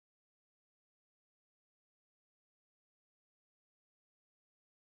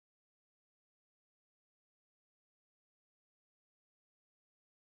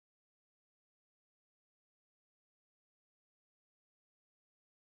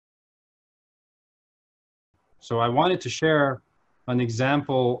So I wanted to share an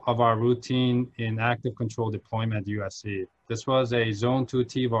example of our routine in active control deployment at USC. This was a zone 2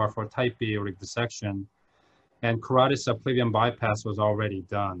 TEVAR for type B aortic dissection, and carotid subclavian bypass was already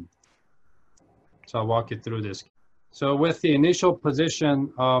done. So I'll walk you through this. So with the initial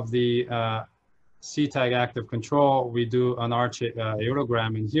position of the CTAG active control, we do an arch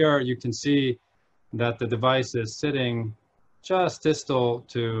aortogram, and here you can see that the device is sitting just distal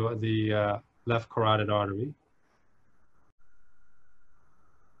to the left carotid artery.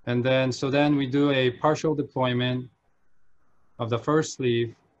 And then we do a partial deployment of the first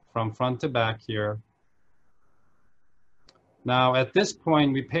sleeve from front to back here. Now at this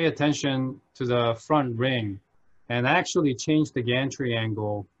point, we pay attention to the front ring and actually change the gantry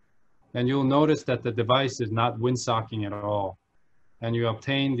angle. And you'll notice that the device is not windsocking at all. And you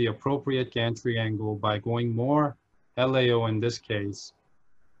obtain the appropriate gantry angle by going more LAO in this case.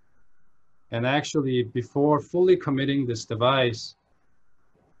 And actually, before fully committing this device,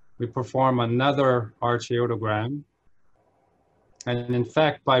 we perform another arch aortogram. And in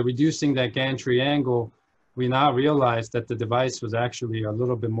fact, by reducing that gantry angle, we now realize that the device was actually a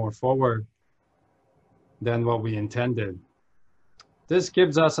little bit more forward than what we intended. This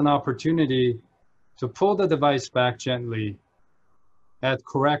gives us an opportunity to pull the device back gently at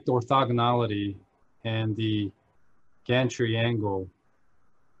correct orthogonality and the gantry angle,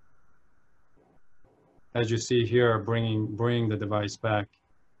 as you see here, bringing the device back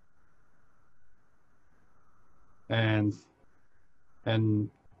and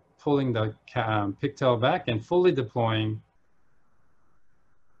pulling the pigtail back and fully deploying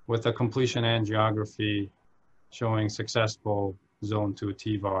with a completion angiography showing successful zone 2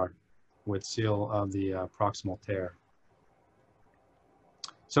 TEVAR with seal of the proximal tear.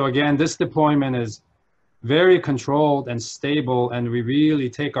 So again, this deployment is very controlled and stable, and we really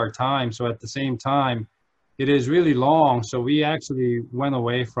take our time. So at the same time, it is really long. So we actually went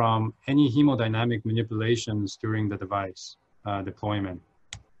away from any hemodynamic manipulations during the device deployment.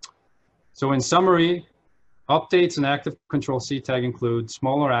 So in summary, updates in active control CTAG include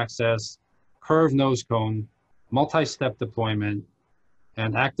smaller access, curved nose cone, multi-step deployment,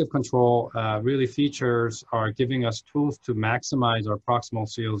 and active control really features are giving us tools to maximize our proximal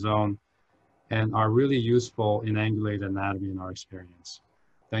seal zone and are really useful in angulated anatomy in our experience.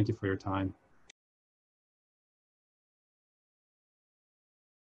 Thank you for your time.